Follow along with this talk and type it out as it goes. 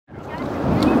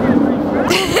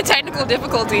technical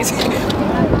difficulties. So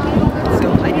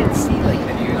I didn't see like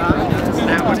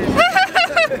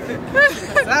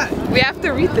We have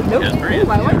to read the note.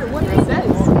 I wonder what it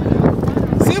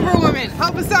says. Superwoman,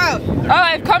 help us out. Oh,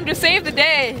 I've come to save the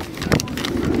day.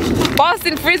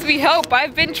 Boston Frisbee, help!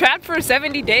 I've been trapped for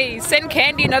 70 days. Send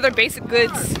candy and other basic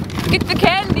goods. Get the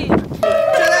candy!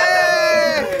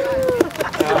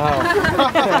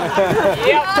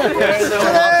 Yep.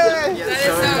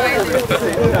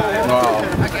 Wow.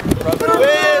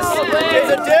 Quiz is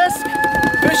a disc,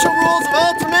 official rules of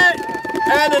Ultimate,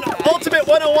 and an Ultimate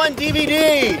 101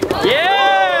 DVD.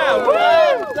 Yeah!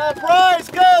 Woo! The prize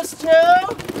goes to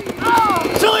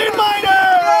Chilean Miner!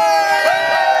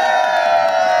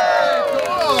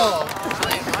 Cool.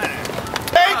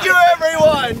 Thank you,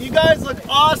 everyone. You guys look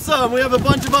awesome. We have a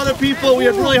bunch of other people. We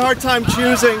had a really hard time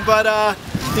choosing, but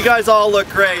you guys all look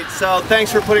great. So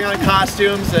thanks for putting on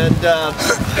costumes. And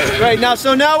right now,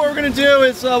 now what we're gonna do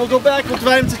is we'll go back. We'll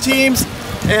divide them to teams.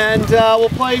 And we'll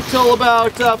play till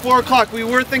about 4 o'clock. We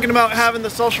were thinking about having the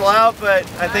social out, but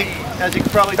I think, as you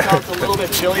can probably tell, it's a little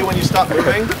bit chilly when you stop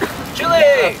moving.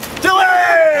 Chile!